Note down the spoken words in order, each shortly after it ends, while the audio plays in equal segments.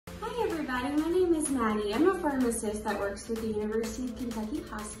everybody. My name is Maggie. I'm a pharmacist that works with the University of Kentucky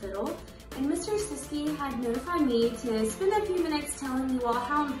Hospital, and Mr. Siski had notified me to spend a few minutes telling you all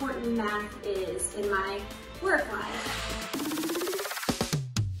how important math is in my work life.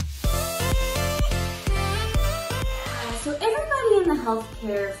 So everybody in the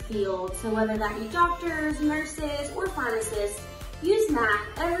healthcare field, so whether that be doctors, nurses, or pharmacists, use math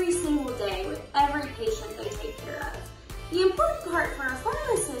every single day with every patient they take care of. The important part for a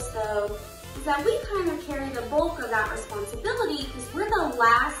pharmacist, though, is that we kind of carry the bulk of that responsibility because we're the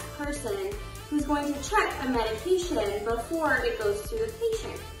last person who's going to check a medication before it goes to the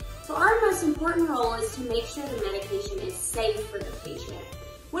patient. So our most important role is to make sure the medication is safe for the patient.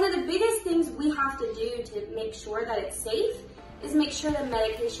 One of the biggest things we have to do to make sure that it's safe is make sure the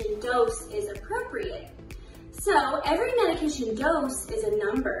medication dose is appropriate. So every medication dose is a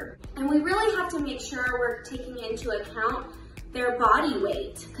number, and we really have to make sure we're taking into account their body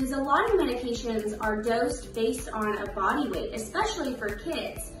weight, because a lot of medications are dosed based on a body weight, especially for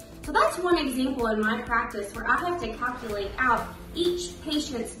kids. So that's one example in my practice where I have to calculate out each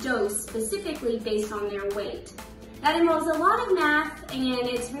patient's dose specifically based on their weight. That involves a lot of math, and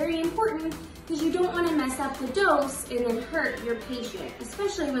it's very important because you don't want to mess up the dose and then hurt your patient,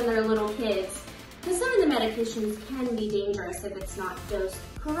 especially when they're little kids. Because some of the medications can be dangerous if it's not dosed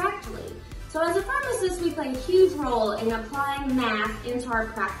correctly. So as a pharmacist, we play a huge role in applying math into our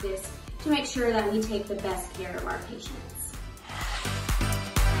practice to make sure that we take the best care of our patients.